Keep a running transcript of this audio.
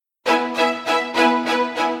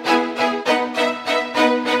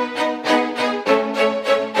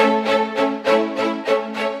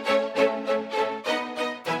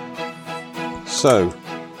So,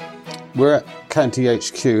 we're at County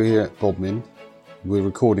HQ here at Bodmin. We're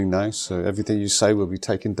recording now, so everything you say will be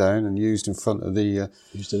taken down and used in front of the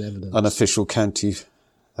unofficial county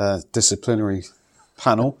disciplinary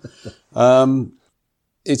panel.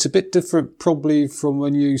 It's a bit different probably from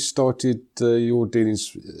when you started your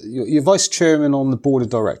dealings. You're vice chairman on the board of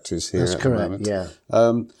directors here. That's at correct, the moment. yeah.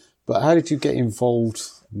 But how did you get involved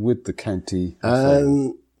with the county?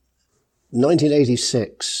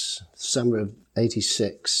 1986, summer of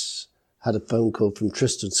 86, had a phone call from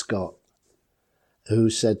Tristan Scott, who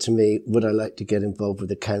said to me, would I like to get involved with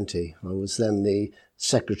the county? I was then the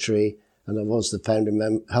secretary, and I was the founder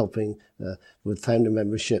helping with founder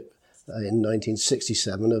membership in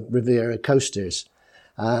 1967 of Riviera Coasters.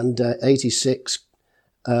 And 86,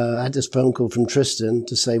 I had this phone call from Tristan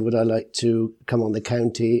to say, would I like to come on the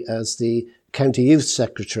county as the county youth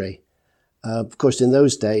secretary? Of course, in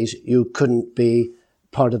those days, you couldn't be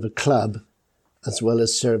part of a club as well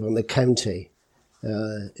as serve on the county.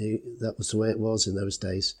 That was the way it was in those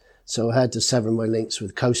days. So I had to sever my links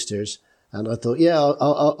with Coasters, and I thought, yeah,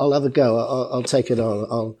 I'll have a go. I'll take it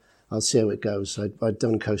on. I'll see how it goes. I'd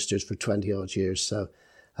done Coasters for 20 odd years. So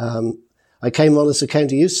I came on as the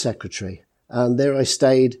county youth secretary, and there I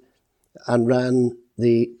stayed and ran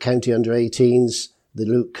the county under 18s, the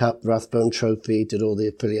Luke Cup, Rathbone Trophy, did all the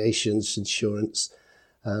affiliations, insurance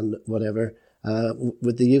and whatever,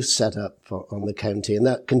 with the youth set up on the county. And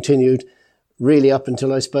that continued really up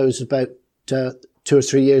until I suppose about 2 or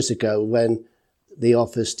 3 years ago, when the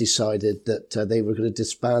office decided that they were going to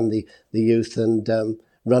disband the youth and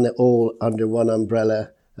run it all under one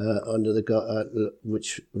umbrella, under the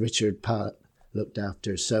which Richard Pat looked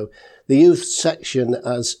after. So the youth section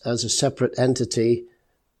as a separate entity,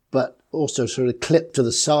 but also sort of clipped to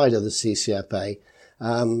the side of the CCFA,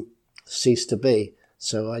 ceased to be.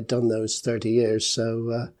 So I'd done those 30 years.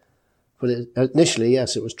 So, but initially,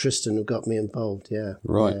 yes, it was Tristan who got me involved. Yeah.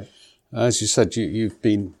 Right. Yeah. As you said, you've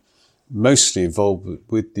been mostly involved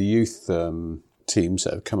with the youth teams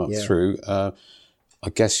that have come up through. I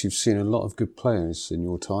guess you've seen a lot of good players in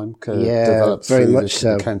your time develop very through much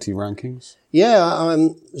so. the county rankings. Yeah,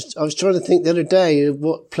 I was trying to think the other day of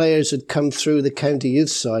what players had come through the county youth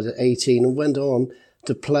side at 18 and went on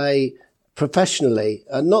to play professionally.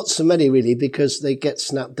 Not so many really, because they get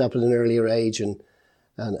snapped up at an earlier age and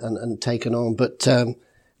taken on. But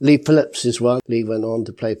Lee Phillips is one. Lee went on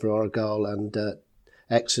to play for Argyle and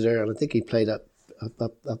Exeter, and I think he played up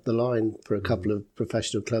the line for a couple of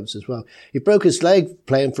professional clubs as well. He broke his leg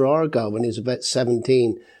playing for Argyle when he was about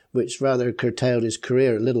 17, which rather curtailed his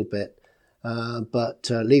career a little bit. But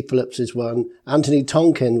Lee Phillips is one. Anthony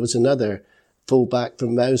Tonkin was another fullback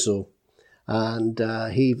from Mosul. And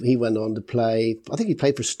he went on to play, I think he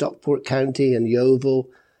played for Stockport County and Yeovil,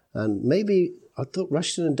 and maybe, I thought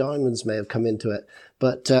Rushden and Diamonds may have come into it.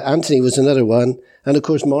 But Anthony was another one. And of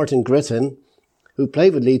course, Martin Gritton, who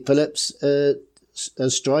played with Lee Phillips as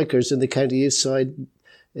strikers in the county youth side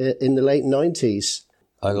in the late 90s.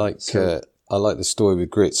 I like the story with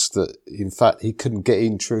Grits that, in fact, he couldn't get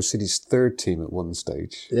in Truro City's third team at one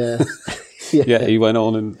stage. Yeah. Yeah, he went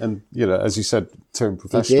on and as you said, turned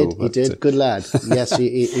professional. He did. Good lad. Yes,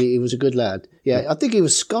 he was a good lad. Yeah, I think he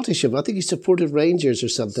was Scottish. I think he supported Rangers or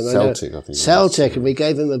something. Celtic, I think. Celtic, and we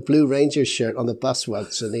gave him a blue Rangers shirt on the bus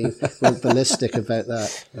once, and he went ballistic about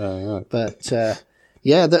that. Right. But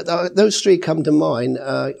yeah, those three come to mind.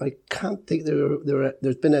 I can't think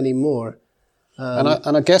there's been any more.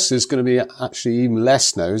 And I guess there's going to be actually even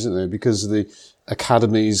less now, isn't there? Because of the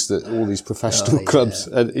academies that all these professional clubs,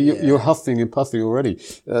 and you're huffing and puffing already.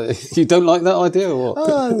 You don't like that idea, or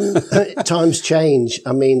what? Times change.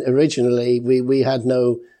 I mean, originally we had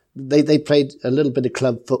they played a little bit of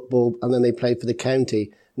club football and then they played for the county.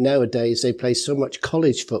 Nowadays they play so much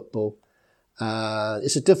college football.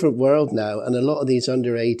 It's a different world now, and a lot of these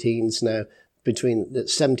under 18s now, between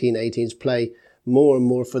 17, 18s, play more and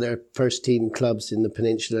more for their first team clubs in the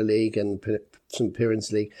Peninsula League and St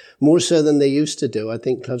Piran's League, more so than they used to do. I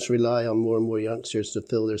think clubs rely on more and more youngsters to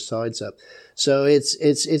fill their sides up. So it's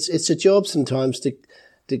a job sometimes to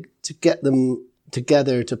get them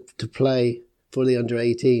together to play for the under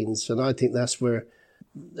 18s, and I think that's where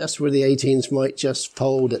the 18s might just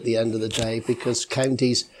fold at the end of the day, because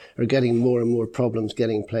counties are getting more and more problems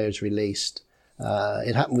getting players released.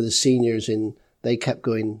 It happened with the seniors they kept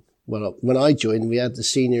going. Well, when I joined, we had the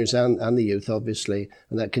seniors and the youth, obviously,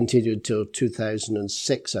 and that continued till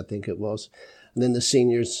 2006, I think it was. And then the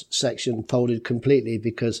seniors section folded completely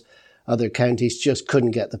because other counties just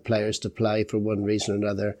couldn't get the players to play for one reason or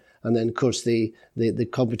another. And then, of course, the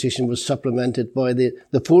competition was supplemented by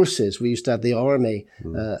the forces. We used to have the army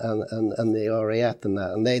and the RAF and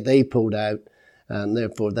that, and they pulled out. and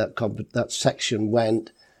therefore that section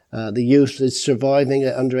went. The youth is surviving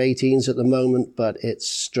at under 18s at the moment, but it's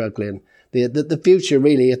struggling. The future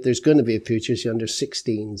really, if there's going to be a future, is the under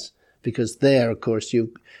 16s, because there, of course,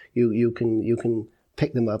 you can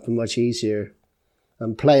pick them up much easier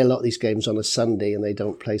and play a lot of these games on a Sunday, and they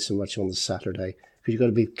don't play so much on the Saturday, because you've got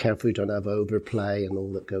to be careful you don't have overplay and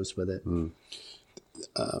all that goes with it.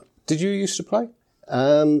 Did you used to play?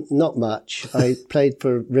 Not much. I played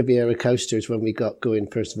for Riviera Coasters when we got going,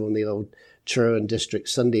 first of all, in the old Truro and District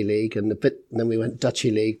Sunday League, and then we went Duchy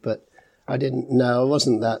League, but I didn't know. I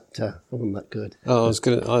wasn't that good. Oh, I was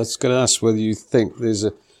going to ask whether you think there's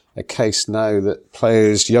a case now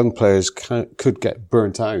that young players could get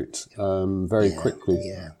burnt out very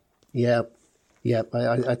quickly. Yeah.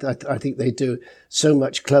 I think they do so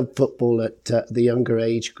much club football at the younger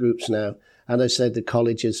age groups now, and I said the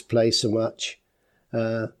colleges play so much.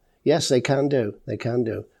 Yes, they can do.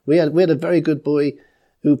 We had a very good boy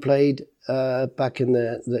who played back in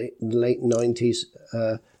the late 90s,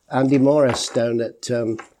 Andy Morris down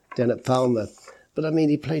at Falmouth. But I mean,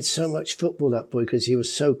 he played so much football, that boy, because he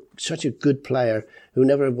was such a good player who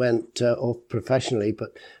never went off professionally,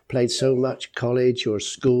 but played so much college or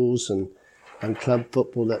schools and club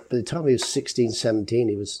football that by the time he was 16, 17,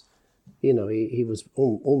 he was, he was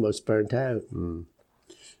almost burnt out. Mm.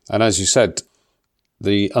 And as you said,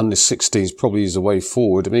 the under 16s probably is the way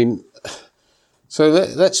forward. I mean, so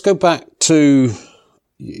let's go back to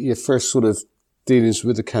your first sort of dealings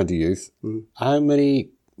with the county youth. Mm. How many?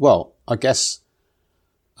 Well, I guess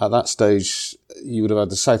at that stage you would have had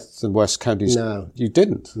the South and West counties. No, you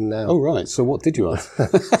didn't. No. Oh right. So what did you have?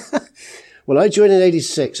 Well, I joined in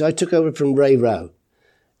 '86. I took over from Ray Rowe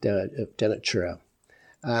down at Truro.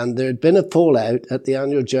 And there had been a fallout at the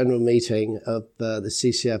annual general meeting of the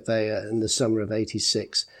CCFA in the summer of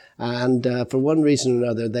 '86. And for one reason or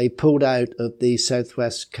another, they pulled out of the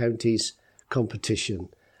Southwest Counties competition.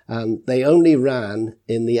 And they only ran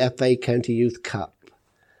in the FA County Youth Cup.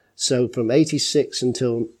 So from '86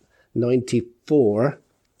 until '94,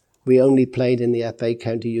 we only played in the FA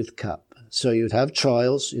County Youth Cup. So you'd have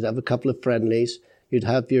trials, you'd have a couple of friendlies, you'd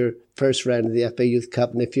have your first round of the FA Youth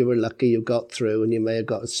Cup, and if you were lucky, you got through, and you may have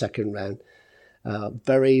got a second round.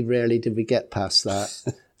 Very rarely did we get past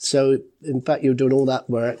that. So, in fact, you're doing all that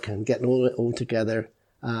work and getting all together,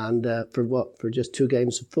 and for just 2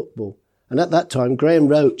 games of football. And at that time, Graham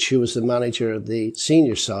Roach, who was the manager of the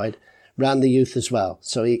senior side, ran the youth as well.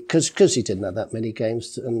 So, because he didn't have that many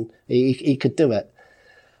games, and he could do it.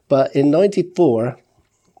 But in '94,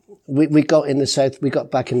 we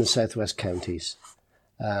got back in the Southwest Counties.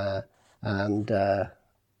 And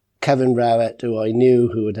Kevin Rowett, who I knew,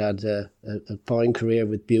 who had had a fine career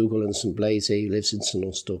with Bugle and St Blasey, lives in St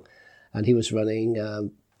Austell, and he was running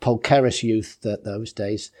Polkerris Youth at those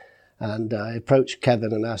days. And I approached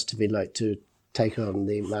Kevin and asked if he'd like to take on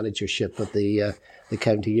the managership of the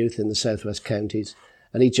county youth in the Southwest Counties.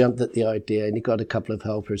 And he jumped at the idea, and he got a couple of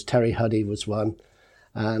helpers. Terry Huddy was one.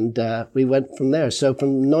 And we went from there. So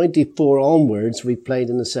from '94 onwards, we played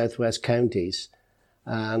in the Southwest Counties.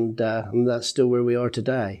 And that's still where we are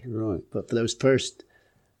today. Right. But for those first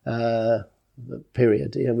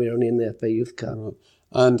period, we were only in the FA Youth Cup. Right.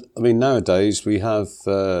 And, I mean, nowadays we have,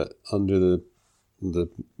 under the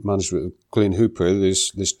management of Glyn Hooper,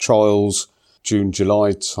 there's trials June,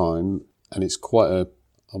 July time, and it's quite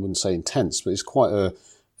I wouldn't say intense, but it's quite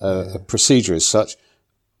a procedure as such.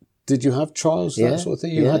 Did you have trials, that sort of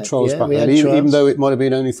thing? You had trials back then, even though it might have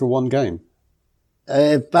been only for one game?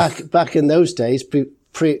 Back in those days, pre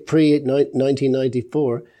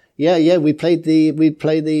 1994, we played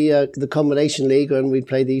the Combination League, and we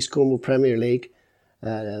played the East Cornwall Premier League,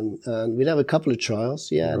 and we'd have a couple of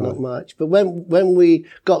trials. Right. Not much. But when we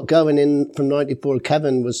got going in from '94,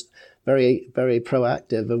 Kevin was very, very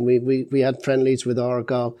proactive, and we had friendlies with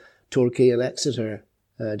Argyle, Torquay, and Exeter,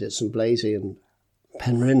 at St Blasey and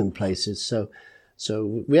Penryn and places.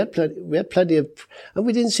 So we had plenty of, and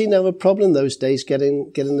we didn't seem to have a problem those days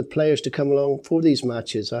getting the players to come along for these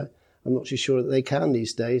matches. I'm not too sure that they can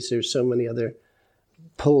these days. There's so many other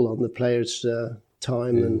pull on the players'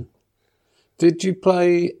 time. Yeah. And did you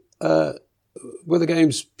play? Were the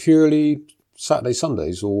games purely Saturday,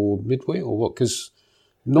 Sundays, or midweek, or what? Because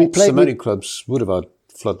not so many clubs would have had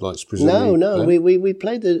floodlights, presumably. No. We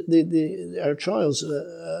played our trials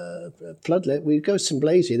floodlight. We go to St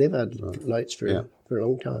Blasey. They've had lights for a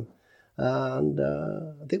long time, and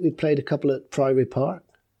I think we played a couple at Priory Park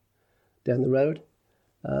down the road.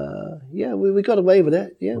 We got away with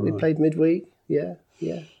it. Yeah, we played midweek. Yeah.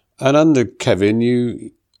 And under Kevin,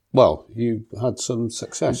 you had some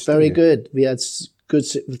success. Very good. We had good.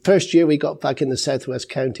 The first year we got back in the Southwest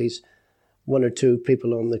Counties, one or two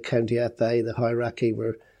people on the county FA, the hierarchy,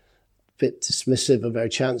 were a bit dismissive of our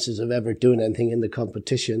chances of ever doing anything in the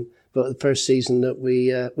competition. But the first season that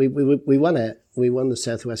we won it, we won the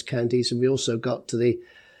South West Counties, and we also got to the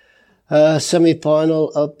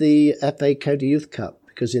semi-final of the FA County Youth Cup,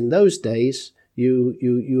 because in those days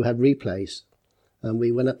you had replays, and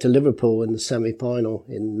we went up to Liverpool in the semi-final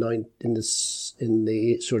in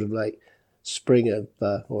the sort of like spring of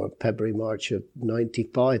or February, March of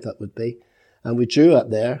 '95, that would be, and we drew up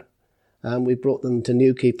there, and we brought them to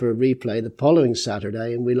Newquay for a replay the following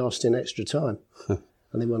Saturday, and we lost in extra time,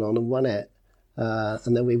 and they went on and won it,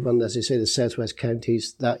 and then we won, as I say, the South West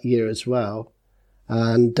Counties that year as well.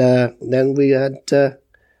 And then we had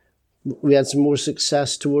some more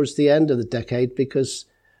success towards the end of the decade, because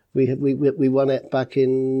we won it back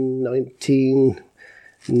in when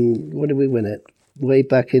did we win it? Way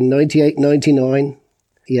back in 98, 99,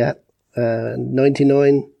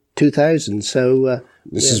 99, 2000. So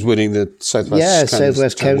this is winning the South West. Yeah, South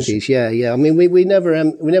West Counties. Yeah. I mean, we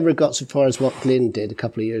never got so far as what Glyn did a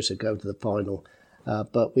couple of years ago to the final,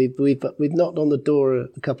 but we've knocked on the door a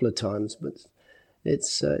couple of times, but.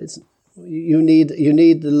 It's you need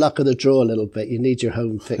the luck of the draw a little bit. You need your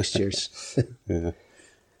home fixtures. Yeah.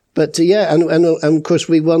 But and of course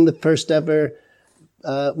we won the first ever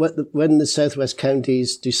when the South West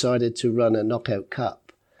Counties decided to run a knockout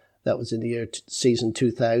cup. That was in the season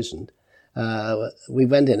 2000. We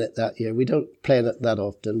went in it that year. We don't play in it that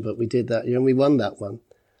often, but we did that year, and we won that one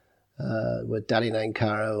with Danny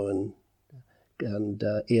Nancaro and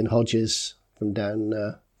Ian Hodges from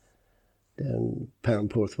down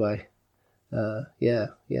Perranporth way.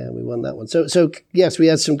 We won that one. So yes, we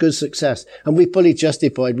had some good success, and we fully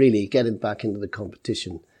justified really getting back into the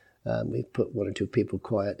competition. We put one or two people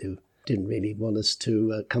quiet who didn't really want us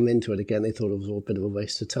to come into it again. They thought it was all a bit of a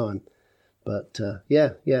waste of time. But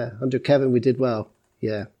under Kevin we did well.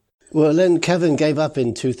 Yeah. Well, then Kevin gave up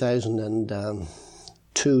in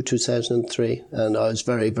 2002, 2003, and I was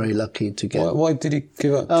very, very lucky to get. Why did he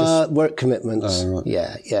give up? Work commitments. Oh, right.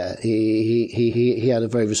 Yeah. He had a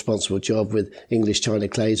very responsible job with English China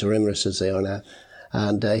Clays, or Imerys as they are now,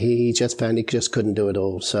 and he just found he just couldn't do it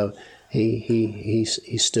all. So he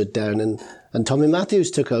stood down, and Tommy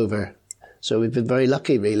Matthews took over. So we've been very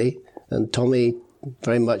lucky, really, and Tommy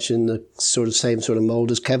very much in the same sort of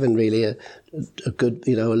mould as Kevin, really, a good,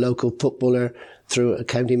 a local footballer, a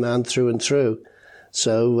county man through and through.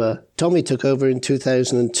 So Tommy took over in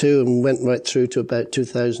 2002 and went right through to about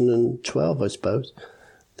 2012, I suppose,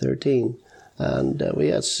 13, and we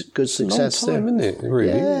had good success there. Long time, isn't it?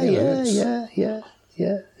 Really?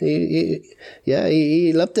 Yeah.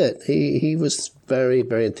 He loved it. He was very,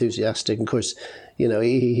 very enthusiastic. And of course,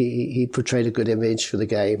 he portrayed a good image for the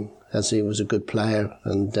game, as he was a good player,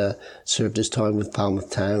 and served his time with Falmouth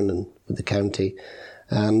Town and with the county,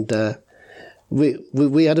 and.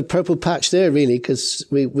 We had a purple patch there, really, because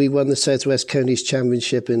we won the South West Counties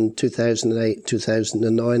Championship in 2008,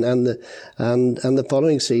 2009, and the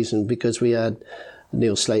following season, because we had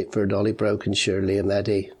Neil Slateford, Ollie Broken, Shirley and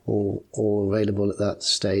Eddie all available at that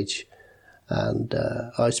stage. And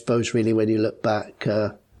I suppose, really, when you look back,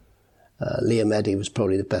 Liam Eddy was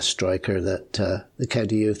probably the best striker that the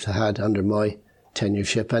county youth had under my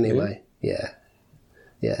tenureship anyway. Yeah.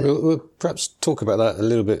 We'll perhaps talk about that a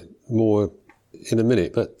little bit more in a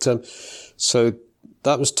minute, but so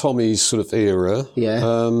that was Tommy's sort of era.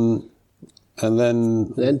 Yeah. And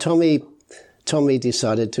then Tommy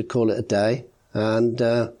decided to call it a day, and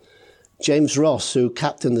James Ross, who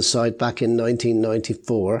captained the side back in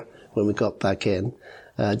 1994 when we got back in,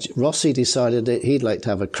 Rossi decided that he'd like to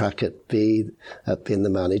have a crack at being the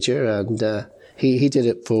manager, and he did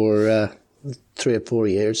it for 3 or 4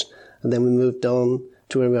 years, and then we moved on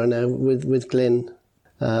to where we are now with Glyn.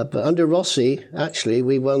 But under Rossi, actually,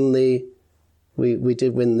 we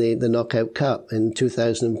did win the Knockout Cup in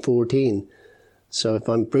 2014. So if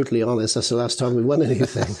I'm brutally honest, that's the last time we won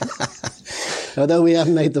anything. Although we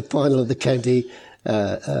haven't made the final of the county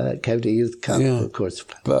youth cup, of course.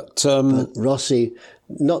 But Rossi,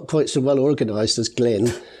 not quite so well organised as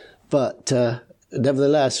Glyn, but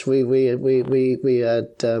nevertheless, we had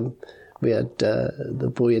the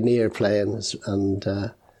Boyaneer playing, and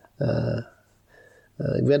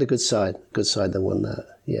we had a good side that won that.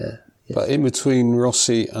 Yeah. But in between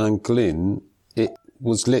Rossi and Glyn, it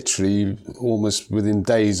was literally almost within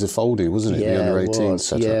days of folding, wasn't it? Yeah, the under-18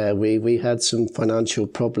 setup. Yeah, we had some financial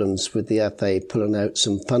problems with the FA pulling out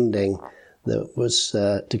some funding that was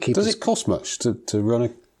to keep. Does it cost much to run a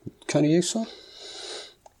county youth side?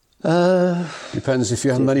 Depends if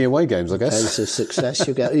you have many away games, I guess. Depends the success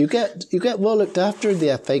you get. You get well looked after in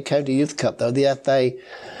the FA County Youth Cup, though. The FA,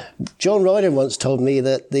 John Ryder once told me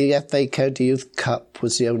that the FA County Youth Cup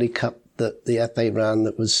was the only cup that the FA ran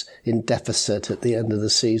that was in deficit at the end of the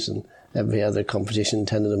season. Every other competition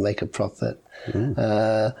tended to make a profit.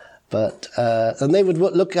 And they would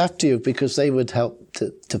look after you because they would help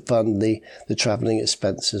to fund the travelling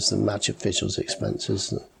expenses, the match officials'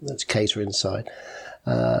 expenses, the catering side.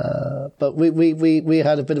 But we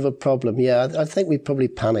had a bit of a problem. Yeah, I think we probably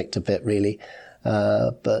panicked a bit, really.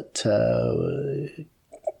 But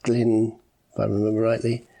Glyn, if I remember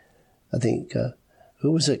rightly, I think,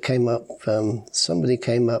 who was it came up? Somebody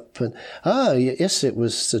came up and, yes, it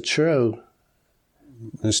was the Truro.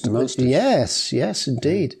 Mr. Master. Yes,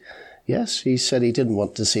 indeed. Yes, he said he didn't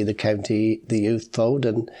want to see the youth fold,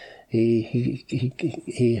 and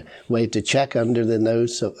he waved a cheque under the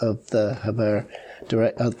nose of our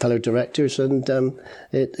fellow directors, and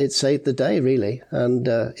it saved the day, really. And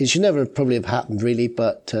it should never probably have happened, really,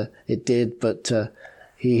 but it did. But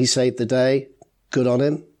he saved the day. Good on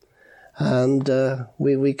him. And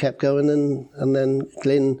we kept going, and then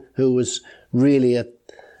Glyn, who was really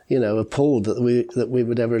appalled that we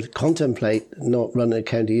would ever contemplate not running a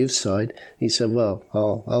county youth side, he said, "Well,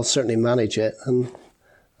 I'll certainly manage it," and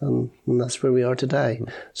that's where we are today.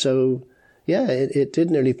 So, yeah, it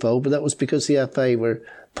did nearly fold, but that was because the FA were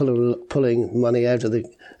pulling money out of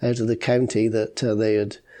the county that they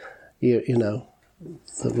had,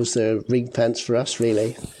 that was their ring fence for us,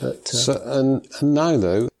 really. But and now,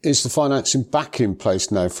 though, is the financing back in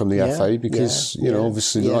place now from the FA? Because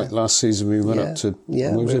obviously, like last season, we went up to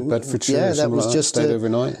was it Bedfordshire? Yeah, that was just stayed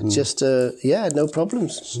overnight. No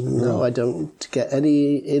problems. No, I don't get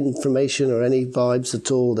any information or any vibes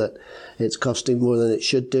at all that it's costing more than it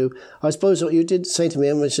should do. I suppose what you did say to me,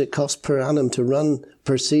 how much it costs per annum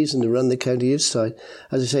per season to run the county youth side.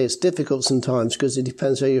 As I say, it's difficult sometimes because it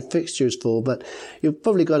depends how your fixtures fall, but you've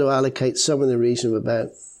probably got to allocate some in the region of about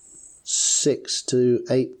 6,000 to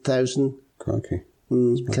 8,000. Crikey.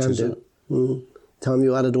 Can do. Time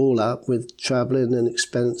you add it all up with travelling and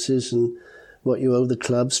expenses and what you owe the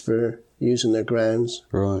clubs for using their grounds.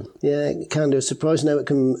 Right. Yeah, it can do. It's surprising how it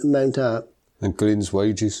can mount up. And Glyn's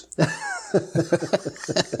wages.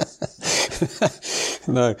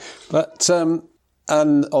 No, but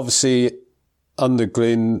and obviously under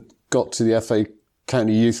Glyn got to the FA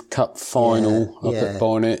County Youth Cup final up at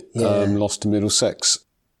Barnet, lost to Middlesex.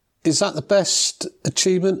 Is that the best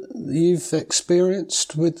achievement you've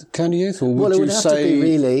experienced with County Youth, or would it you would have say? To be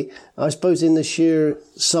really, I suppose, in the sheer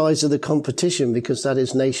size of the competition, because that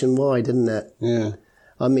is nationwide, isn't it? Yeah.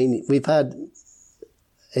 I mean,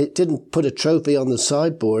 it didn't put a trophy on the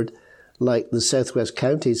sideboard like the South West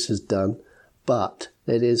Counties has done, but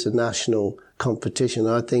it is a national competition.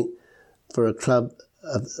 I think for a club,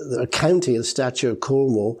 a county of the stature of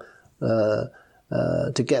Cornwall,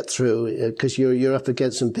 to get through, because you're up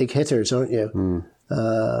against some big hitters, aren't you?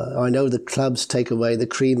 I know the clubs take away the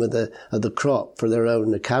cream of the crop for their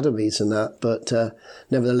own academies and that, but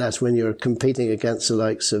nevertheless, when you're competing against the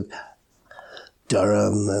likes of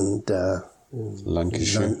Durham and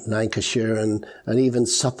Lancashire and even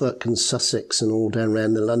Suffolk and Sussex and all down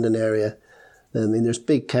around the London area. I mean, there's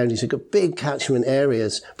big counties, they've got big catchment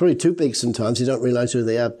areas, probably too big sometimes, you don't realise who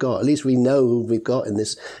they have got. At least we know who we've got in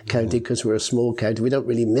this county because we're a small county. We don't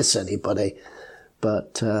really miss anybody.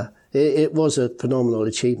 But it was a phenomenal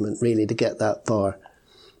achievement, really, to get that far.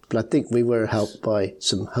 But I think we were helped by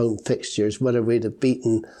some home fixtures, whether we'd have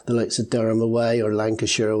beaten the likes of Durham away or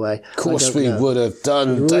Lancashire away. Of course we would have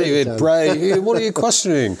done, David Bray. What are you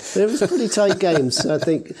questioning? It was pretty tight games. I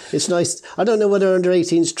think it's nice. I don't know whether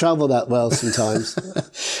under-18s travel that well sometimes.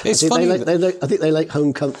 It's funny. I think they like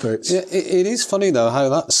home comforts. Yeah, it is funny, though, how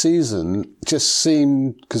that season just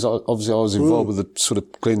seemed, because obviously I was involved with the sort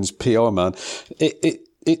of Glyn's PR man,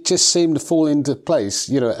 it just seemed to fall into place.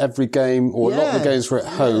 Every game, or a lot of the games were at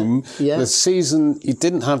home. Yeah. The season, you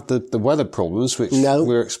didn't have the weather problems, which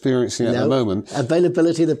we're experiencing at the moment.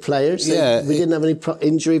 Availability of the players. We didn't have any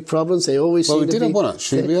injury problems. They always seemed to be... Well, we did have one,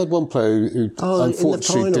 actually. We had one player who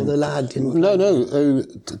unfortunately in the final, the lad didn't play.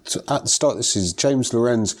 At the start of the season, James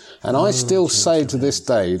Lorenz. And I still say to this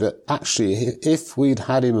day that actually, if we'd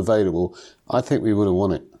had him available, I think we would have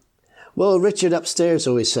won it. Well, Richard upstairs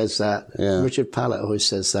always says that. Yeah. Richard Pallett always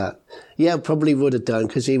says that. Yeah, probably would have done,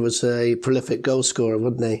 because he was a prolific goal scorer,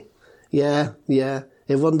 wouldn't he? Yeah.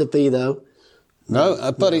 It wouldn't have been, though.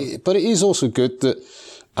 No, but it is also good that,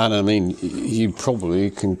 and I mean, you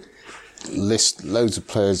probably can list loads of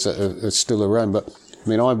players that are still around, but I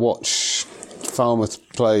mean, I watch Falmouth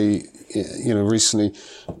play recently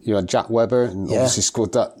you had Jack Webber and obviously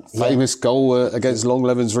scored that famous goal against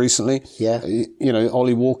Longlevens recently. Yeah.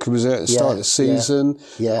 Ollie Walker was there at the start of the season.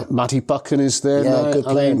 Yeah. Matty Buchan is there now. Good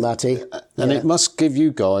player, Matty. And it must give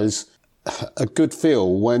you guys a good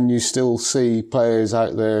feel when you still see players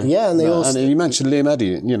out there. Yeah, and and you mentioned Liam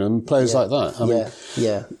Eddy, and players like that.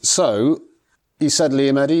 So you said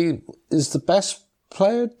Liam Eddy is the best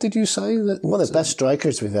player, did you say? One of the best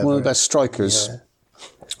strikers we've ever had. One of the best strikers.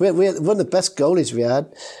 Yeah. We had one of the best goalies we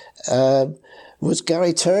had was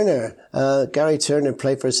Gary Turner. Gary Turner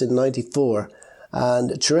played for us in '94,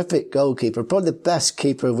 and a terrific goalkeeper, probably the best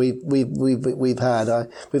keeper we've had.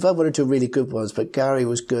 We've had one or two really good ones, but Gary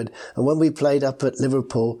was good. And when we played up at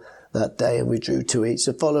Liverpool that day, and we drew 2 each,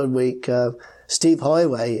 the following week, Steve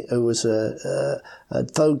Highway, who was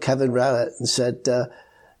had phoned Kevin Rowett and said.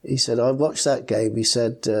 He said, I watched that game. He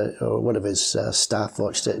said, or one of his staff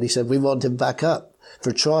watched it, and he said, we want him back up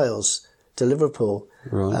for trials to Liverpool.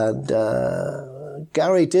 Right. And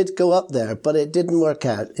Gary did go up there, but it didn't work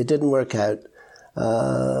out.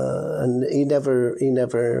 And he never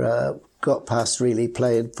got past really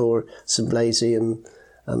playing for St. Blaise and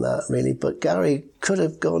that really. But Gary could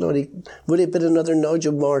have gone on. Would he have been another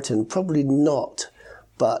Nigel Martin? Probably not.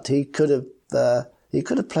 But he could have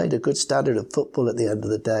played a good standard of football at the end of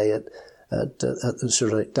the day at the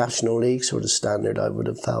sort of like National League sort of standard, I would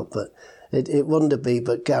have felt. But it wouldn't have been.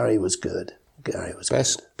 But Gary was good.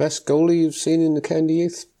 Best goalie you've seen in the county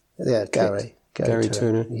youth? Yeah, Gary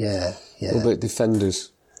Turner. Yeah. What about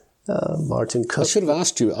defenders? Martin Cook. I should have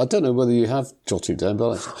asked you. I don't know whether you have jotted down,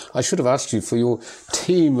 but I should have asked you for your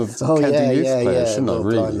team of county youth players, shouldn't I?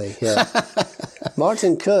 Really?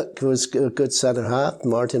 Martin Cook was a good centre half.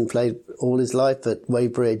 Martin played all his life at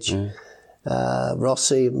Weybridge.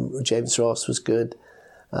 Rossi, James Ross was good.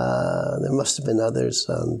 There must have been others,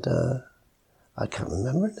 and I can't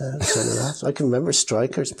remember now. Centre half. I can remember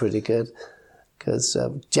strikers pretty good. Because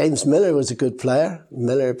James Miller was a good player.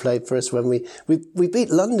 Miller played for us when we beat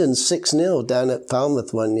London 6-0 down at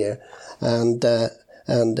Falmouth one year, and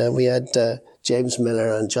we had James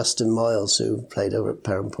Miller and Justin Miles, who played over at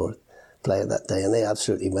Perranporth, playing that day, and they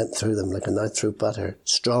absolutely went through them like a knife through butter.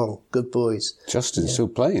 Strong, good boys. Justin's still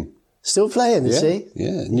playing. Still playing, is he?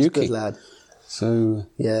 Yeah, He's a good lad. So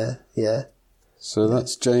yeah. So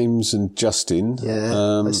that's James and Justin.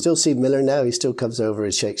 Yeah, I still see Miller now. He still comes over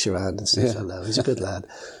and shakes your hand and says hello. He's a good lad.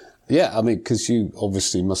 Yeah, I mean, because you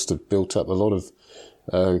obviously must have built up a lot of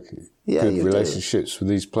good relationships with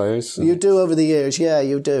these players. You do over the years,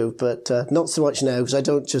 you do, but not so much now because I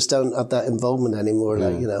don't have that involvement anymore.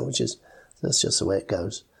 That's just the way it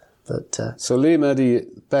goes. But so Liam Eddy,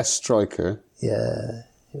 best striker. Yeah.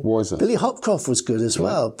 Why is it? Billy Hopcroft was good as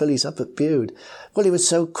well. Billy's up at Bude. Well, he was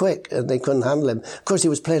so quick and they couldn't handle him. Of course, he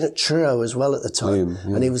was playing at Truro as well at the time.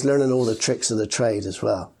 And he was learning all the tricks of the trade as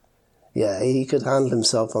well. Yeah, he could handle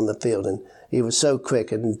himself on the field and he was so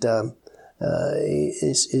quick and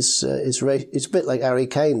it's a bit like Harry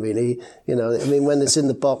Kane, really. When it's in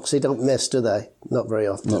the box, they don't miss, do they? Not very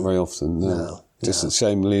often. Not very often, no. Just a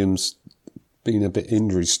shame Liam's been a bit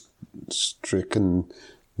injury-stricken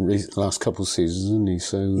last couple of seasons, isn't he?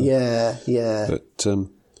 So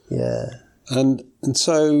and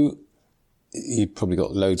so you probably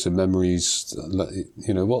got loads of memories.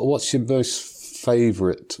 What's your most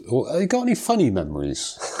favourite? Or have you got any funny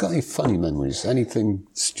memories? Anything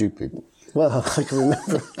stupid? Well, I can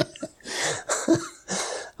remember.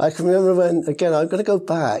 I can remember when, again, I'm going to go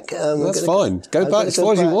back. That's fine. Go back as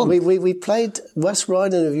far as you want. We played West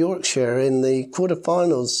Riding of Yorkshire in the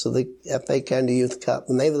quarterfinals of the FA County Youth Cup,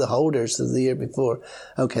 and they were the holders of the year before.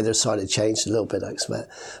 Okay, their side had changed a little bit, I expect.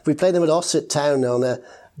 We played them at Ossett Town on a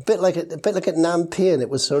bit like at Nampian. It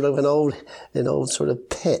was sort of an old sort of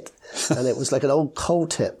pit. And it was like an old coal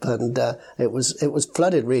tip, and it was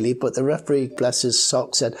flooded really. But the referee, bless his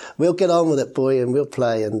sock, said, "We'll get on with it, boy, and we'll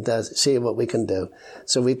play and see what we can do."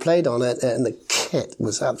 So we played on it, and the kit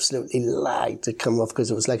was absolutely lagged to come off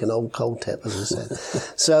because it was like an old coal tip, as I said.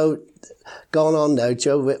 So, gone on now,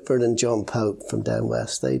 Joe Whitford and John Pope from down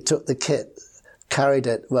west, they took the kit, carried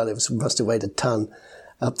it. Well, must have weighed a ton.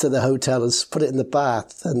 Up to the hotel and put it in the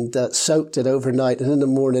bath and soaked it overnight. And in the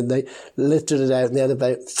morning, they lifted it out and they had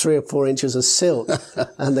about 3 or 4 inches of silt.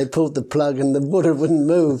 And they pulled the plug and the water wouldn't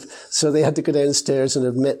move. So they had to go downstairs and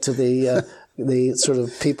admit to the sort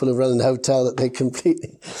of people who run the hotel that they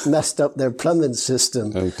completely messed up their plumbing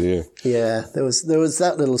system. Oh dear. Yeah, there was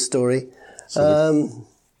that little story.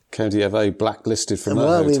 County FA blacklisted from that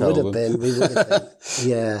hotel. We would have been.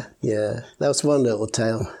 Yeah. That was one little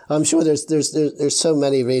tale. I'm sure there's so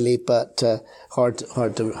many really, but hard to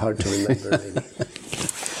remember really.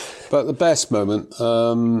 But the best moment,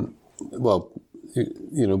 well,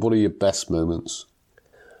 what are your best moments?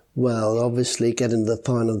 Well, obviously getting to the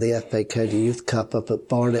final of the FA County Youth Cup up at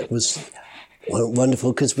Barnet was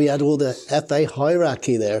wonderful, because we had all the FA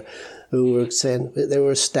hierarchy there who were saying they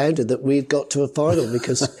were astounded that we'd got to a final,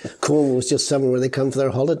 because Cornwall was just somewhere where they come for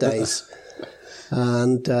their holidays.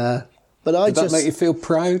 And but Did that make you feel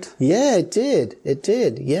proud? Yeah, it did. It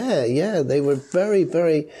did. Yeah. They were very,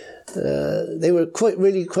 very. They were quite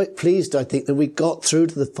pleased, I think, that we got through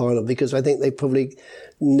to the final, because I think they probably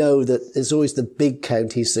know that it's always the big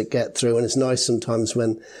counties that get through, and it's nice sometimes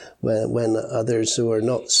when others who are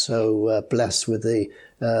not so blessed with the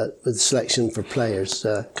selection for players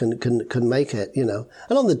can make it, And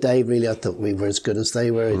on the day, really, I thought we were as good as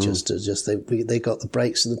they were. Just they got the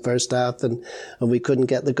breaks in the first half, and we couldn't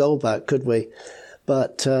get the goal back, could we?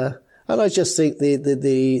 But and I just think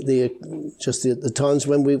the times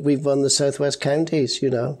when we've won the Southwest counties,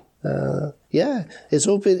 it's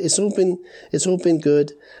all been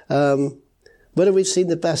good. Whether we've seen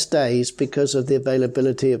the best days because of the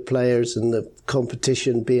availability of players and the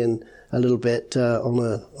competition being a little bit on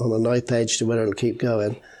a knife edge to whether it'll keep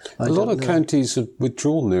going. A lot of counties have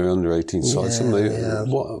withdrawn their under-18 sides, haven't they? Yeah.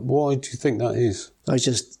 Why do you think that is? I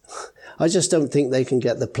just don't think they can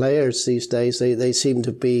get the players these days. They seem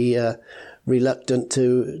to be reluctant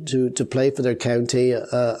to play for their county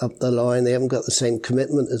up the line. They haven't got the same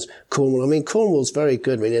commitment as Cornwall. I mean, Cornwall's very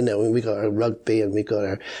good, really, isn't it? I mean, we got our rugby and we got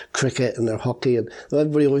our cricket and our hockey, and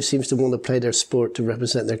everybody always seems to want to play their sport to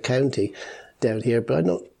represent their county down here. But I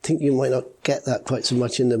don't think you might not get that quite so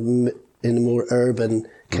much in the more urban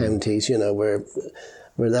counties, where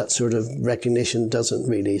that sort of recognition doesn't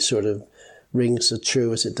really sort of ring so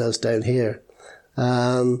true as it does down here.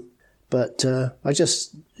 But it's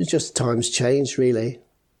just times change, really.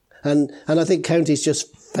 And I think counties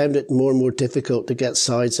just found it more and more difficult to get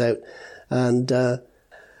sides out. And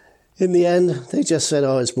in the end, they just said,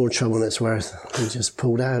 it's more trouble than it's worth, and just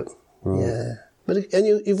pulled out. Right. Yeah. And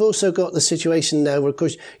you've also got the situation now where, of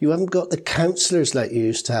course, you haven't got the councillors like you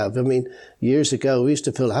used to have. I mean, years ago, we used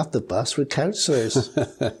to fill half the bus with councillors.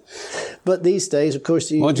 But these days, of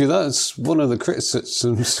course... Mind you, that's one of the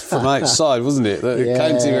criticisms from outside, wasn't it? That the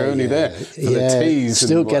county are only there for the teas.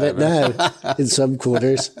 Still get it now in some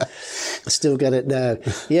quarters. Still get it now.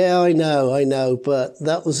 Yeah, I know. But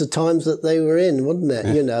that was the times that they were in, wasn't it?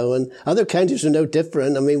 And other counties were no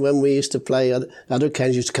different. I mean, when we used to play, other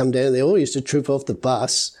counties used to come down, they all used to troop off the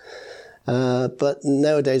bus. But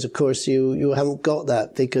nowadays, of course, you haven't got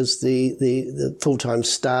that, because the full-time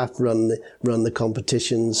staff run the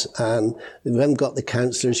competitions, and you haven't got the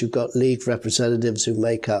councillors. You've got league representatives who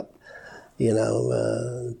make up,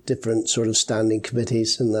 different sort of standing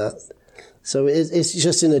committees and that. So it's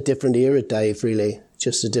just in a different era, Dave, really,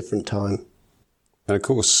 just a different time. And of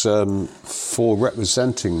course, for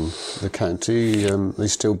representing the county, they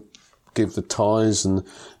still give the ties. And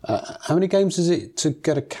how many games is it to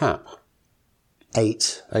get a cap?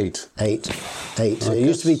 8. Eight. It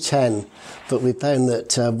used to be 10, but we found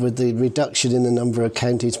that with the reduction in the number of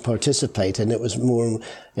counties participating, it was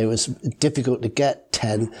difficult to get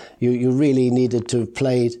 10. You really needed to have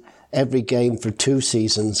played every game for 2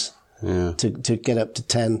 seasons to get up to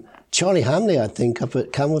 10. Charlie Hamley, I think, up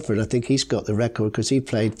at Camelford, I think he's got the record, because he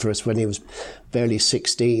played for us when he was barely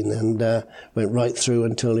 16 and went right through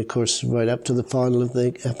until, of course, right up to the final of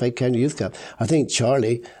the FA County Youth Cup. I think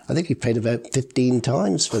he played about 15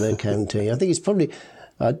 times for the county. I think he's probably,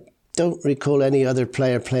 I don't recall any other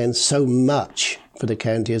player playing so much for the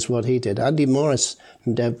county as what he did. Andy Morris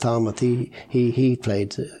from Deb Falmouth, he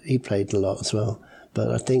played a lot as well. But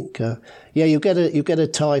I think, you get a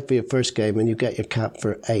tie for your first game, and you get your cap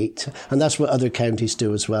for 8, and that's what other counties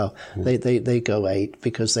do as well. They go 8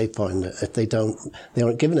 because they find that if they don't, they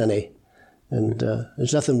aren't given any. And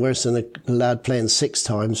there's nothing worse than a lad playing 6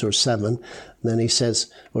 times or 7, and then he says,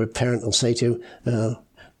 or a parent will say to him,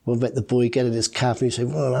 what about the boy getting his cap? And you say,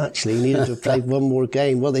 well, actually, he needed to have played one more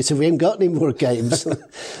game. Well, they said, we haven't got any more games.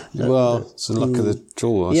 Well, it's the luck of the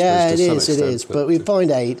draw, I suppose. It is. But we find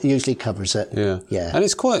 8 usually covers it. Yeah. And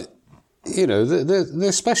it's quite,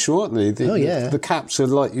 they're special, aren't they? The caps are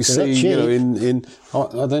like you they're see,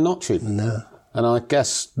 are they not cheap? No. And I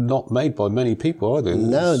guess not made by many people, are they?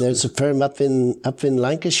 No, there's a firm up in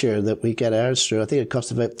Lancashire that we get ours through. I think it costs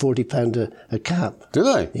about £40 a cap. Do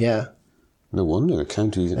they? Yeah. No wonder the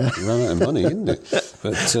county ran out of money, isn't it?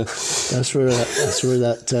 But that's where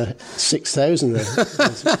that 6,000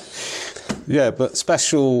 is. Yeah, but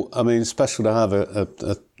special to have a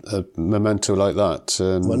memento like that.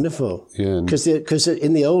 Wonderful. Yeah. Because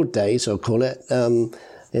in the old days, I'll call it, in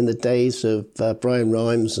the days of Brian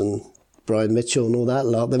Rhymes and Brian Mitchell and all that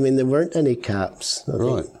lot, I mean, there weren't any caps.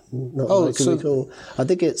 Right. Not that I can recall. I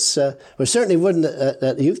think it's, well, certainly wouldn't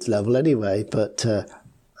at the youth level anyway, but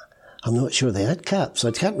I'm not sure they had caps.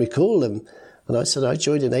 I can't recall them. And I said I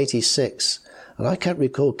joined in 86, and I can't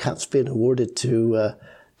recall caps being awarded to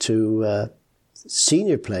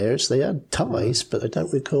senior players. They had ties, but I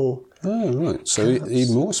don't recall. Oh, right. So caps.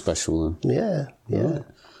 Even more special then. Yeah. Right.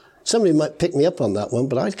 Somebody might pick me up on that one,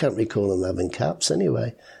 but I can't recall them having caps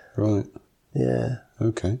anyway. Right. Yeah.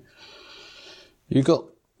 Okay. You got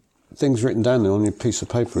things written down there on your piece of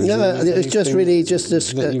paper? No, it's just really just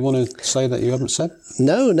this. That you want to say that you haven't said?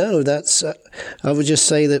 No. That's. I would just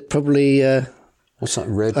say that probably. What's that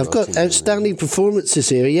red? I've got outstanding performances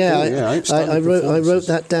here. Yeah, I wrote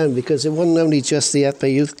that down because it wasn't only just the FA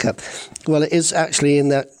Youth Cup. Well, it is actually in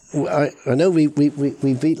that. I know we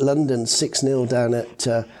beat London 6-0 down at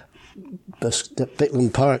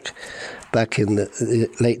Bickland Park back in the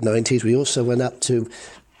late 90s. We also went up to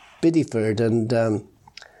Bideford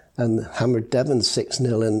and hammered Devon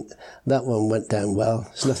 6-0, and that one went down well.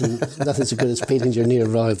 It's nothing so good as beating your near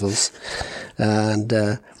rivals. And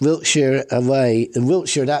Wiltshire away.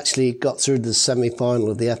 Wiltshire had actually got through the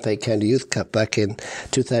semi-final of the FA County Youth Cup back in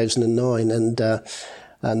 2009,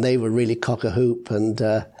 and they were really cock-a-hoop, and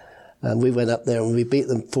we went up there and we beat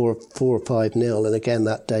them 4 or 5-0. And again,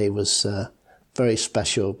 that day was very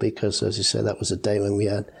special because, as you say, that was a day when we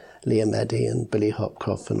had Liam Eddy and Billy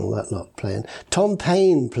Hopcroft and all that lot playing. Tom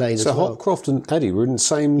Payne played as well. So Hopcroft and Eddy were in the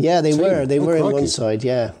same team? Yeah, they were. They were in one side,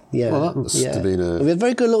 yeah. Well, that must have been We had a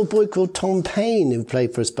very good little boy called Tom Payne who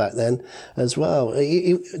played for us back then as well.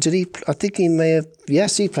 I think he may have...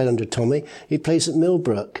 Yes, he played under Tommy. He plays at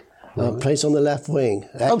Millbrook. Plays on the left wing.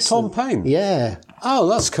 Excellent. Oh, Tom Payne? Yeah. Oh,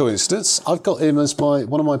 that's coincidence. I've got him as one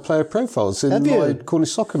of my player profiles in my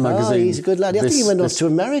Cornish Soccer magazine. Oh, he's a good lad. I think he went off to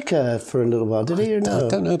America for a little while, did he, or no? I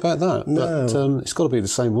don't know about that, but it's got to be the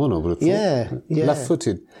same one, I would have thought. Yeah.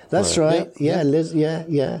 Left-footed. That's right. Yeah.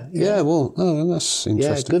 Yeah, well, that's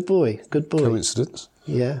interesting. Yeah, good boy. Coincidence.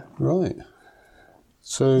 Yeah. Right.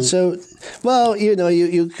 So well,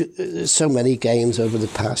 you so many games over the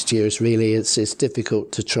past years. Really, it's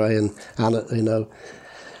difficult to try and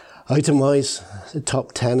itemise the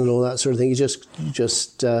top 10 and all that sort of thing. You just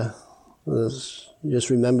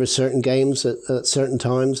remember certain games at certain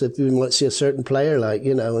times that you might see a certain player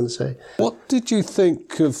and say. What did you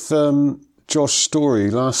think of Josh Story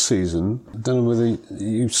last season? I don't know whether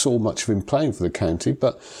you saw much of him playing for the county,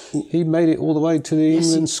 but he made it all the way to the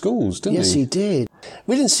England schools, didn't he? Yes, he did.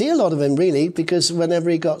 We didn't see a lot of him, really, because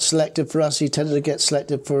whenever he got selected for us, he tended to get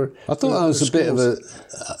selected for... I thought that was a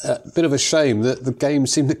bit of a shame that the game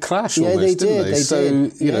seemed to clash almost, didn't they?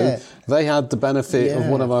 So, they had the benefit of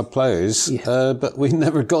one of our players, but we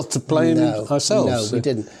never got to play him ourselves. No, we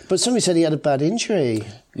didn't. But somebody said he had a bad injury.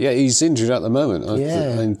 Yeah, he's injured at the moment.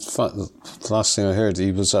 In fact, the last thing I heard,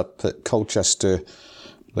 he was up at Colchester.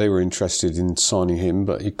 They were interested in signing him,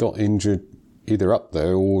 but he got injured either up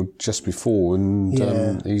there or just before, and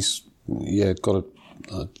he's got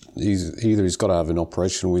to have an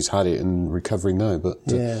operation or he's had it and recovering now. But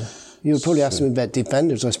you would probably ask him about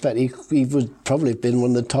defenders. I expect he would probably have been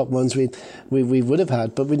one of the top ones we would have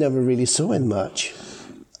had, but we never really saw him much.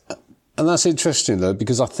 And that's interesting, though,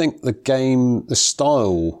 because I think the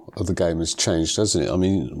style of the game has changed, hasn't it? I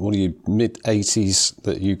mean, what are you, mid-80s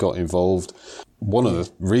that you got involved? One of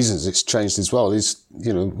the reasons it's changed as well is,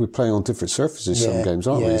 we're playing on different surfaces some games,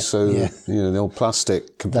 aren't we? So, the old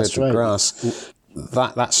plastic compared to grass,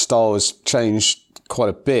 that style has changed quite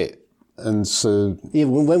a bit. And so... Yeah,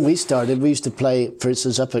 when we started, we used to play, for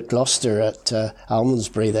instance, up at Gloucester at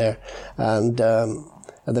Almondsbury there. And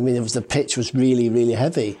the pitch was really, really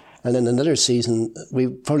heavy. And then another season, we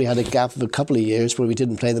probably had a gap of a couple of years where we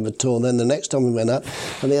didn't play them at all. And then the next time we went up,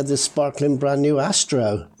 and they had this sparkling brand new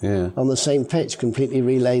Astro on the same pitch, completely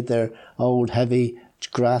relayed their old heavy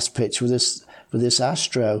grass pitch with this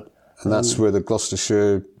Astro. And that's where the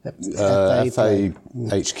Gloucestershire FA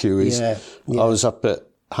HQ is. Yeah. I was up at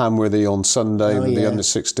Hamworthy on Sunday with the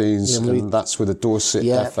under-16s, and that's where the Dorset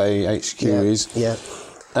FA HQ is. Yeah.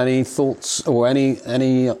 Any thoughts or any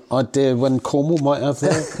idea when Cornwall might have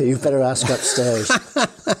there? You better ask upstairs.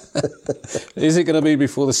 Is it going to be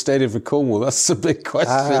before the Stadium for Cornwall? That's a big question.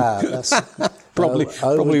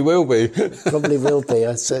 Probably will be. Probably will be.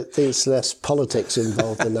 I think there's less politics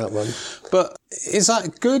involved in that one. But is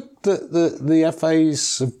that good that the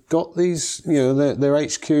FAs have got these, their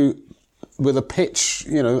HQ with a pitch,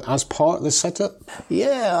 as part of the setup?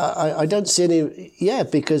 Yeah, I don't see any... Yeah,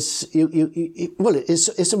 because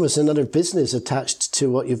it's almost another business attached to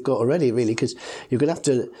what you've got already, really, because you're going to have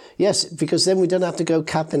to... Yes, because then we don't have to go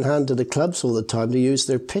cap in hand to the clubs all the time to use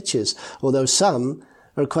their pitches, although some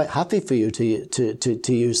are quite happy for you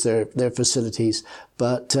to use their facilities.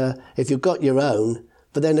 But if you've got your own,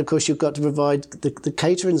 but then of course you've got to provide the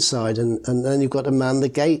catering side, and then you've got to man the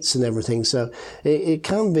gates and everything. So it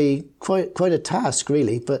can be quite a task,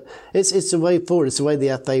 really. But it's the way forward. It's the way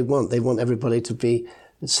the FA want. They want everybody to be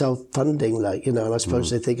self-funding, like, you know, and I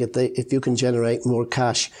suppose they think if you can generate more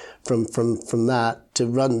cash from that to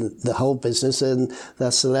run the whole business, and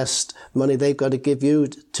that's the less money they've got to give you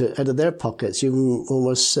out of their pockets. You can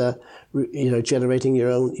almost, generating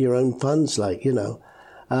your own funds, like, you know.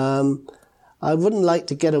 I wouldn't like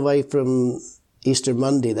to get away from Easter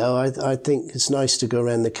Monday, though. I think it's nice to go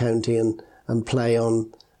around the county and play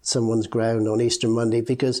on someone's ground on Easter Monday,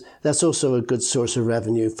 because that's also a good source of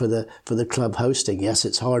revenue for the club hosting. Yes,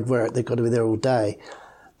 it's hard work; they've got to be there all day,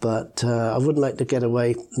 but I wouldn't like to get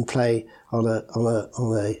away and play on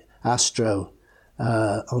a Astro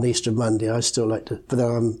on Easter Monday. I still like to, but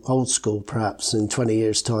I'm old school. Perhaps in 20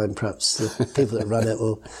 years' time, perhaps the people that run it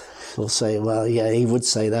will say, "Well, yeah, he would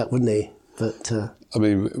say that, wouldn't he?" But I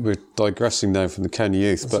mean, we're digressing now from the county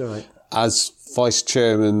youth, but right. As vice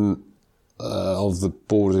chairman of the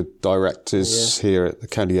board of directors here at the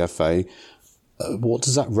County FA, what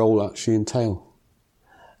does that role actually entail?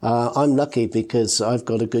 I'm lucky because I've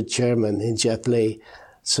got a good chairman in Jeff Lee,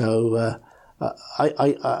 so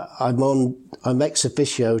I'm ex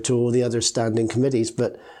officio to all the other standing committees,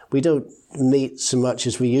 but we don't meet so much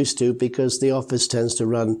as we used to because the office tends to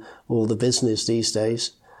run all the business these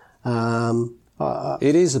days.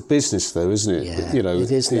 It is a business, though, isn't it? Yeah, you know, it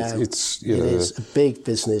is now. It is a big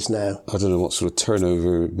business now. I don't know what sort of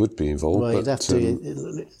turnover would be involved. Well, you'd have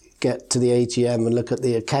to get to the AGM and look at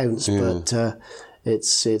the accounts, but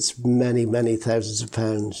it's many, many thousands of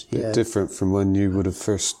pounds. A bit different from when you would have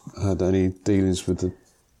first had any dealings with the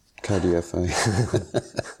County FA.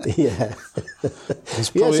 Yeah.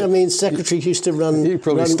 Yes, I mean, secretaries used to run... You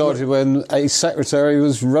probably started when a secretary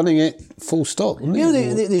was running it full stop, wasn't he?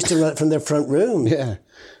 Yeah, they used to run it from their front room. Yeah.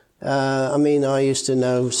 I mean, I used to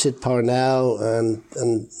know Sid Parnell and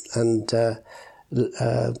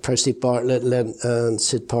Percy Bartlett and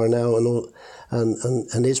Sid Parnell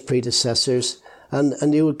and his predecessors.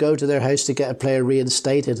 And you would go to their house to get a player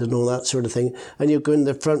reinstated and all that sort of thing. And you'd go in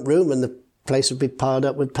the front room and the place would be piled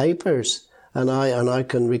up with papers. And I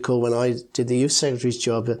can recall when I did the youth secretary's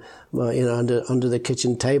job, under the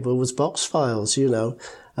kitchen table was box files, you know.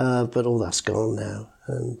 But all that's gone now.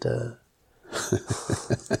 And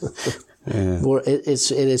it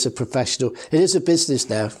is a professional, it is a business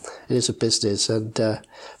now. It is a business. And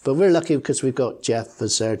but we're lucky because we've got Jeff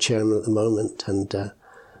as our chairman at the moment, and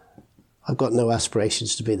I've got no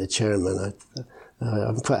aspirations to be the chairman.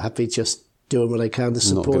 I'm quite happy just doing what I can to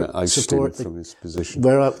support from his position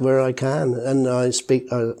where I can, and I speak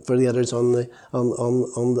for the others on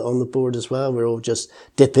the board as well. We're all just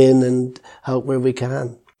dip in and help where we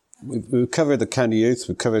can. We've covered the county youth.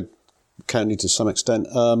 We've covered county to some extent.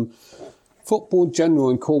 Football in general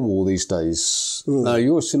in Cornwall these days. Now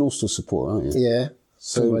you're a St Austell supporter, aren't you? Yeah.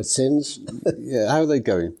 So my sins. Yeah. How are they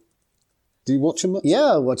going? Do you watch them much?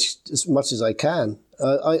 Yeah, I watch as much as I can.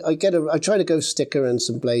 I try to go sticker and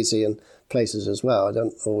some Blazy and places as well. I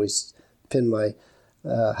don't always pin my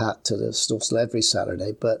hat to the St Austell every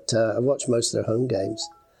Saturday, but I watch most of their home games.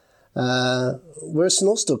 Where's St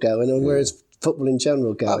Austell going, and where's football in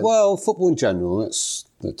general going? Well, football in general. Is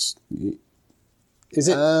it?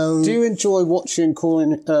 Do you enjoy watching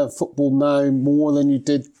football now more than you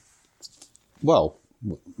did? Well,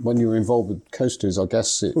 when you were involved with Coasters, I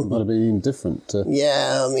guess it might have been different.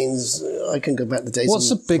 Yeah, I mean, I can go back to days. What's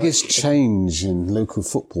the biggest change in local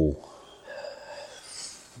football?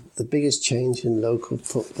 The biggest change in local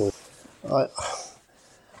football,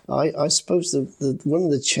 I suppose the one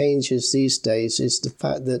of the changes these days is the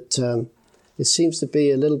fact that it seems to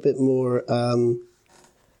be a little bit more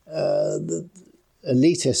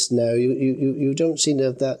elitist now. You don't seem to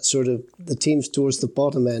have that sort of, the teams towards the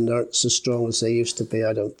bottom end aren't so strong as they used to be,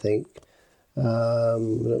 I don't think. I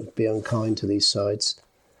don't be unkind to these sides.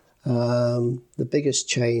 The biggest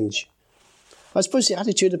change, I suppose, the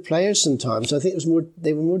attitude of players sometimes. I think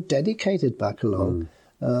they were more dedicated back along.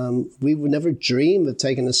 We would never dream of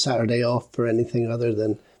taking a Saturday off for anything other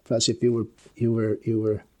than perhaps if you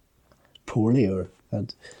were poorly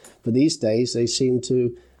but these days they seem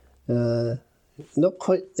to they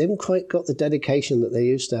haven't quite got the dedication that they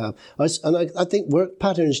used to have. I think work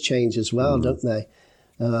patterns change as well, don't they?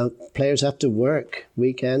 Players have to work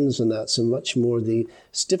weekends and that's much more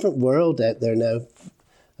it's a different world out there now,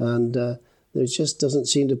 and there just doesn't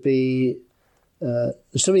seem to be.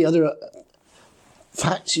 There's so many other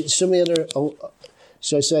facts, so many other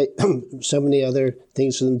so I say, so many other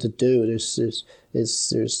things for them to do. There's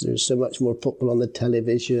so much more football on the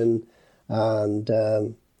television, and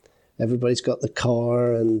everybody's got the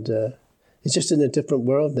car, and it's just in a different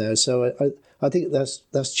world now. So I think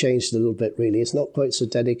that's changed a little bit, really. It's not quite so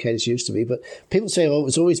dedicated as it used to be. But people say, oh, it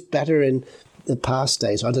was always better in the past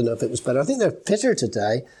days. I don't know if it was better. I think they're fitter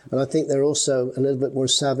today, and I think they're also a little bit more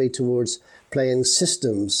savvy towards playing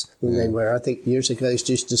systems than they were. I think years ago they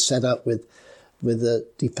used to set up with the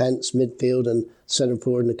defence, midfield and centre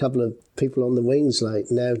forward and a couple of people on the wings.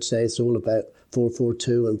 Like now today it's all about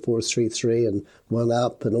 4-4-2 and 4-3-3 and one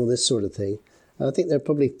up and all this sort of thing. And I think they're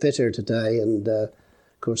probably fitter today, and of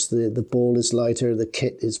course the ball is lighter, the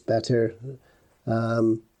kit is better.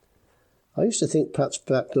 I used to think perhaps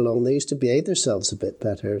back along they used to behave themselves a bit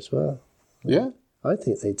better as well. Yeah? I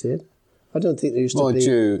think they did. I don't think there used to Mind be...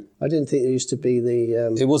 you, I didn't think there used to be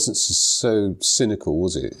the... it wasn't so cynical,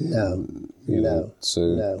 was it? No, no.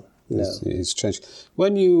 It's changed.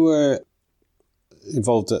 When you were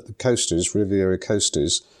involved at the Coasters, Riviera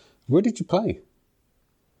Coasters, where did you play?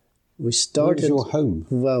 We started... Where was your home?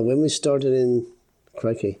 Well, when we started in,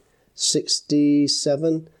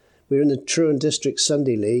 67, we were in the Truan District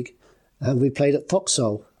Sunday League, and we played at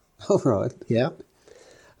Foxhall. All right. Yeah.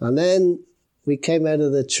 And then we came out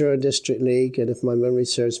of the Truan District League, and if my memory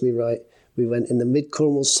serves me right, we went in the Mid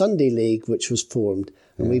Cornwall Sunday League, which was formed,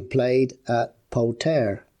 and we played at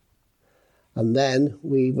Poltaire. And then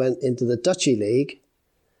we went into the Duchy League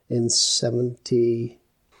in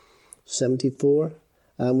 74,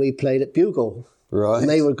 and we played at Bugle. Right. And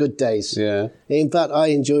they were good days. Yeah. In fact, I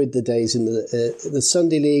enjoyed the days in the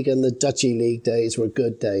Sunday League and the Duchy League days were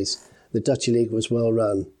good days. The Duchy League was well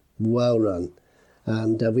run.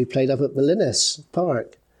 And we played up at Molinis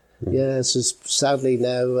Park. Yeah, this is sadly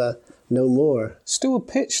now no more. Still a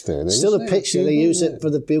pitch there, then? Still a pitch there. They use it for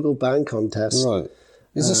the Bugle Band contest. Right.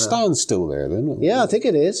 Is the stand still there, then? Yeah, I think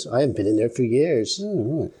it is. I haven't been in there for years.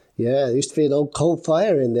 Oh, right. Yeah, there used to be an old coal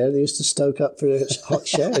fire in there. They used to stoke up for hot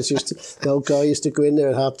showers. The old guy used to go in there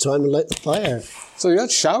at half time and light the fire. So you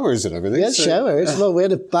had showers and everything? We had showers. Well, we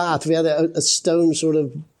had a bath. We had a stone sort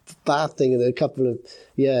of bath thing and a couple of...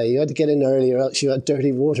 Yeah, you had to get in early or else you had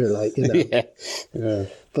dirty water, like, you know. Yeah.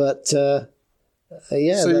 But,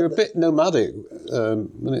 yeah. So you're a bit nomadic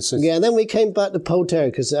when it's... Yeah, and then we came back to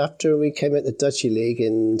Poltaire because after we came out the Duchy League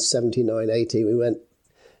in 79, 80, we went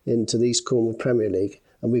into the East Cornwall Premier League.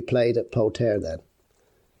 And we played at Poltaire then,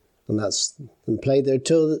 and played there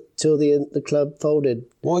till the club folded.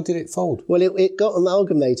 Why did it fold? Well, it got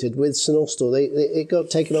amalgamated with St Austell. It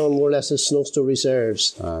got taken on more or less as St Austell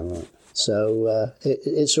Reserves. Ah, right. So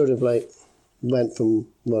it sort of like went from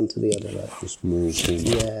one to the other. Like. Just moved in.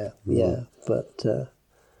 Yeah. But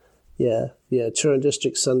Truan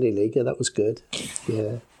District Sunday League. Yeah, that was good.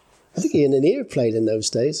 Yeah, I think Ian Annear played in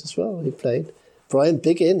those days as well. He played. Brian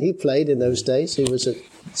Biggin, he played in those days. He was a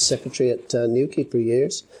secretary at Newquay for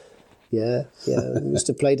years. Yeah. We used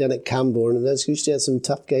to play down at Camborne, and we used to have some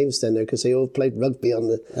tough games down there because they all played rugby on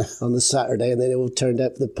the Saturday, and then it all turned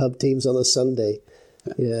out for the pub teams on the Sunday.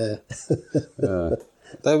 Yeah.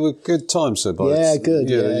 They were good times, sir. Yeah, good.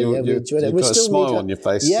 We enjoyed it. You've got a smile on your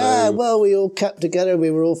face. Yeah, so. Well, we all kept together.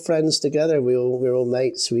 We were all friends together. We were all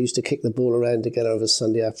mates. We used to kick the ball around together of a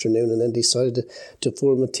Sunday afternoon, and then decided to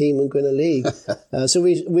form a team and go in a league. So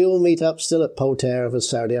we all meet up still at Poltaire of a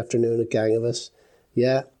Saturday afternoon, a gang of us.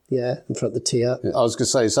 Yeah, in front of the tee up. I was going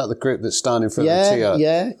to say, is that the group that's standing in front of the tee up?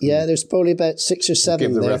 Yeah. There's probably about 6 or 7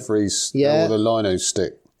 Give the there. referees all the lino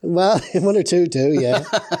stick. Well, 1 or 2 do, yeah.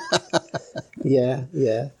 Yeah.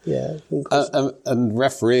 And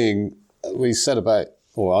refereeing, I said about,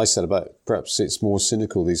 perhaps it's more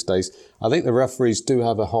cynical these days. I think the referees do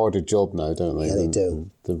have a harder job now, don't they? Yeah, they do.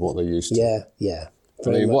 Than what they used to. Yeah. I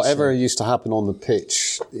mean, whatever used to happen on the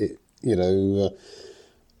pitch,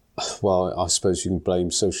 well, I suppose you can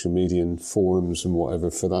blame social media and forums and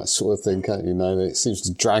whatever for that sort of thing, can't you? Now it seems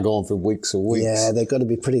to drag on for weeks and weeks. Yeah, they've got to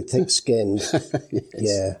be pretty thick-skinned.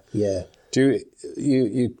 Yes. Yeah. Do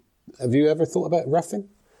you have you ever thought about reffing?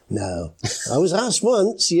 No. I was asked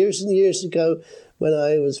once, years and years ago, when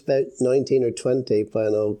I was about 19 or 20, by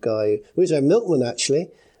an old guy, who was our milkman actually,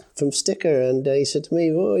 from Sticker, and he said to me,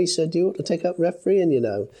 do you want to take up refereeing, you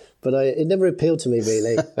know? But it never appealed to me,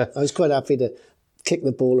 really. I was quite happy to kick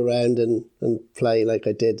the ball around and play like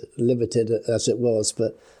I did, limited as it was.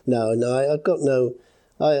 But no, I've got no...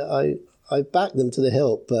 I backed them to the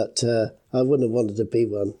hilt, but I wouldn't have wanted to be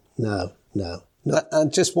one. No.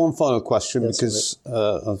 And just one final question, because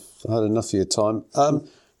I've had enough of your time.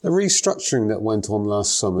 The restructuring that went on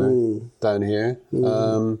last summer down here,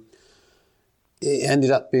 it ended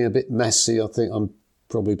up being a bit messy. I think I'm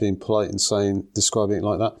probably being polite in describing it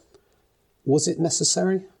like that. Was it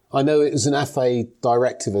necessary? I know it was an FA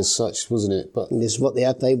directive as such, wasn't it? But this is what the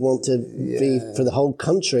FA want to be for the whole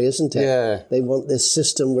country, isn't it? Yeah. They want this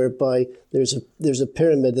system whereby there's a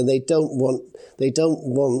pyramid, and they don't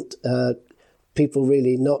want people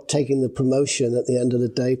really not taking the promotion at the end of the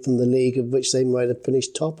day from the league of which they might have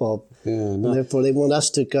finished top of. Yeah, no. And therefore, they want us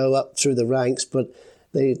to go up through the ranks, but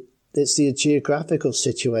it's the geographical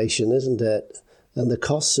situation, isn't it? And the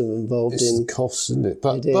costs are involved it's the costs, isn't it?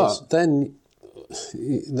 But then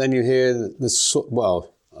you hear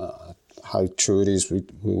how true it is, we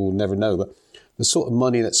will never know, but the sort of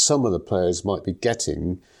money that some of the players might be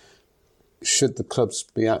getting, should the clubs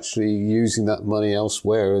be actually using that money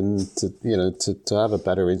elsewhere and to have a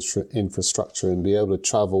better infrastructure and be able to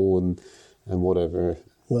travel and whatever?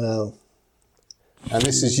 Well, and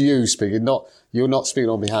this is you speaking, you're not speaking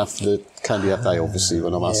on behalf of the County FA, obviously,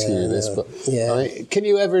 when I'm asking you this, but I mean, can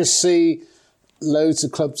you ever see loads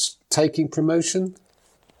of clubs taking promotion?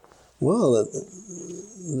 Well,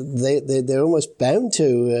 they're almost bound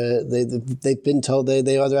to. They've been told they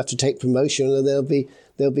either have to take promotion or they'll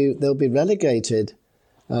be relegated.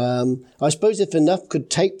 I suppose if enough could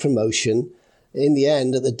take promotion, in the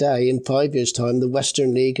end, at the day, in 5 years' time, the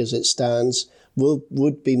Western League, as it stands,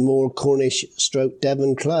 would be more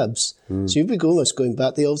Cornish/Devon clubs. So you'd be almost going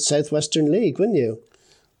back to the old Southwestern League, wouldn't you?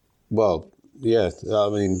 Well, yeah. I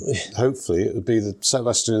mean, hopefully it would be the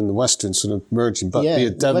Southwestern and the Western sort of merging, but be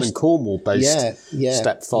a Devon and Cornwall-based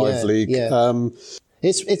Step 5 league. Yeah.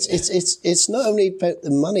 It's not only about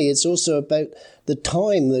the money; it's also about the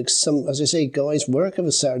time that as I say, guys work of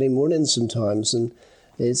a Saturday morning sometimes, and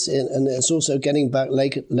it's also getting back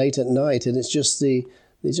late at night, and it's just the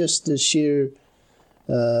sheer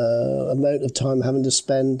amount of time having to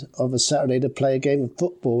spend of a Saturday to play a game of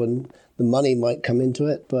football, and the money might come into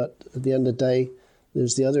it, but at the end of the day,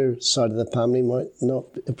 there's the other side of the family might not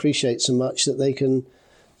appreciate so much that they can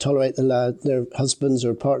tolerate their husbands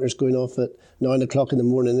or partners going off at 9 o'clock in the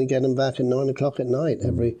morning and getting back at 9 o'clock at night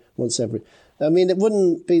once every. I mean, it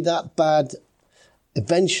wouldn't be that bad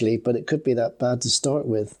eventually, but it could be that bad to start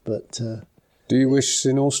with. But do you wish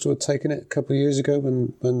St Austell had taken it a couple of years ago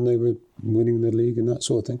when they were winning the league and that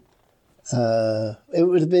sort of thing? It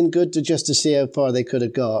would have been good to see how far they could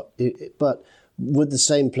have got, but would the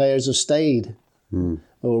same players have stayed,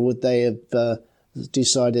 or would they have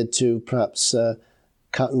decided to perhaps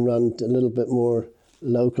cut and run a little bit more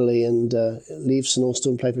locally and leave St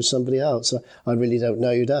Austell and play for somebody else? I really don't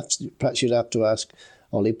know. You'd have to ask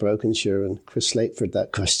Ollie Brokenshire and Chris Slateford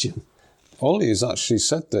that question. Ollie has actually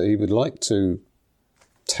said that he would like to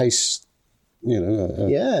taste,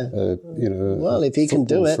 well, if he can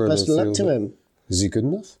do it, best of luck to him. Is he good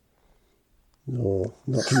enough? No,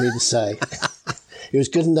 not for me to say. He was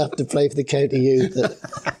good enough to play for the county youth.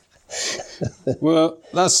 Well,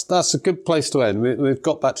 that's a good place to end. We've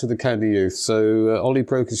got back to the county youth. So Ollie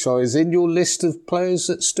Brokenshire is in your list of players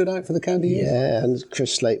that stood out for the county youth? Yeah, and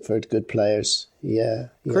Chris Slateford, good players. Yeah.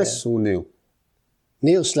 Chris or Neil?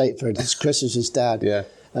 Neil Slateford. Chris is his dad. Yeah.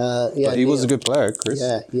 But he was a good player, Chris.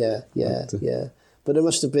 Yeah. But it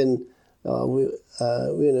must have been,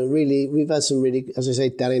 really, we've had some really, as I say,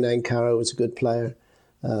 Danny Nankara was a good player.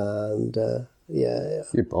 And, Yeah,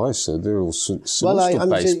 but I said they're all based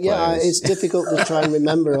players. It's difficult to try and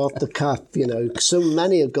remember off the cuff, So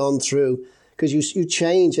many have gone through, because you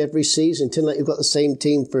change every season. It's not like you've got the same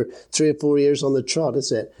team for 3 or 4 years on the trot,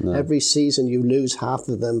 is it? No. Every season you lose half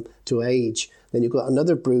of them to age. Then you've got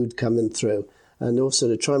another brood coming through. And also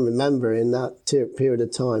to try and remember in that period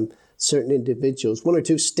of time, certain individuals, 1 or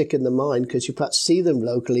 2 stick in the mind because you perhaps see them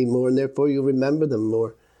locally more and therefore you remember them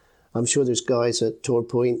more. I'm sure there's guys at Tor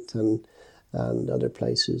Point and other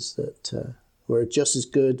places that were just as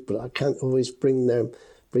good, but I can't always bring them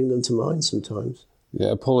to mind sometimes.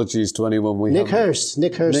 Yeah, apologies to anyone we Nick Hurst.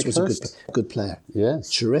 Nick Hurst was a good player. Yes.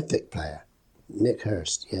 Terrific player. Nick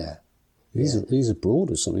Hurst, yeah. He's abroad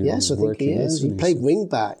or something. Yes, I think he is. He played wing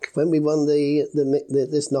back when we won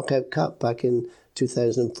this Knockout Cup back in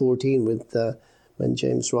 2014 with when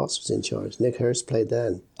James Ross was in charge. Nick Hurst played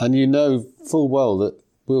then. And you know full well that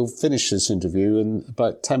we'll finish this interview and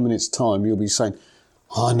about 10 minutes' time you'll be saying,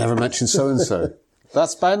 I never mentioned so-and-so.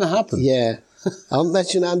 That's bound to happen. Yeah. I'll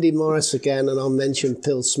mention Andy Morris again and I'll mention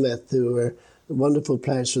Phil Smith, who were wonderful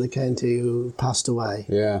players for the county who passed away.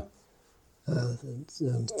 Yeah.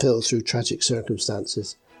 Phil through tragic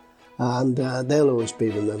circumstances. And they'll always be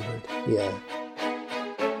remembered. Yeah.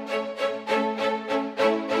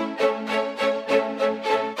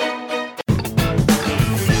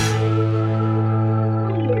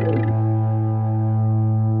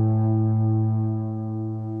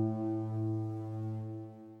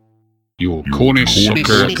 Cornish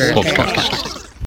Soccer Podcast.